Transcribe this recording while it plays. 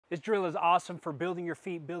This drill is awesome for building your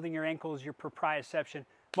feet, building your ankles, your proprioception.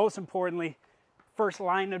 Most importantly, first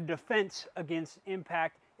line of defense against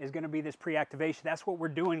impact is going to be this pre-activation. That's what we're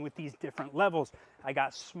doing with these different levels. I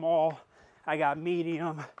got small, I got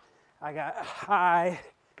medium, I got high,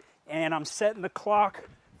 and I'm setting the clock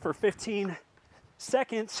for 15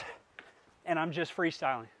 seconds, and I'm just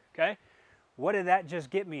freestyling, okay? What did that just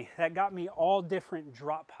get me? That got me all different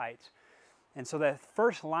drop heights. And so that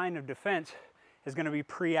first line of defense is going to be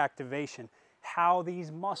pre-activation, how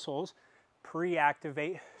these muscles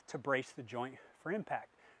pre-activate to brace the joint for impact,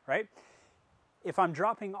 right? If I'm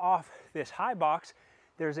dropping off this high box,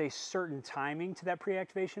 there's a certain timing to that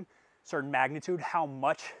pre-activation, certain magnitude, how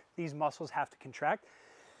much these muscles have to contract.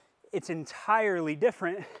 It's entirely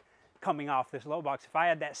different coming off this low box. If I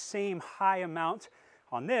had that same high amount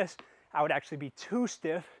on this, I would actually be too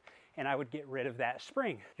stiff and I would get rid of that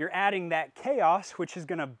spring. You're adding that chaos, which is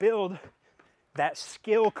gonna build that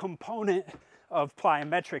skill component of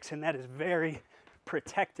plyometrics, and that is very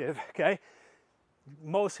protective, okay?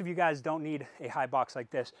 Most of you guys don't need a high box like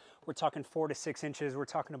this. We're talking 4 to 6 inches. We're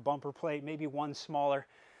talking a bumper plate, maybe one smaller.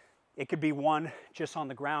 It could be one just on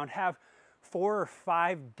the ground. Have 4 or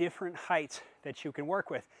 5 different heights that you can work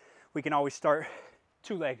with. We can always start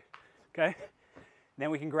 2 leg, okay? Then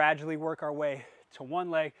we can gradually work our way to 1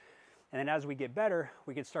 leg. And then as we get better,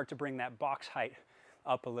 we can start to bring that box height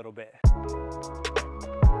up a little bit.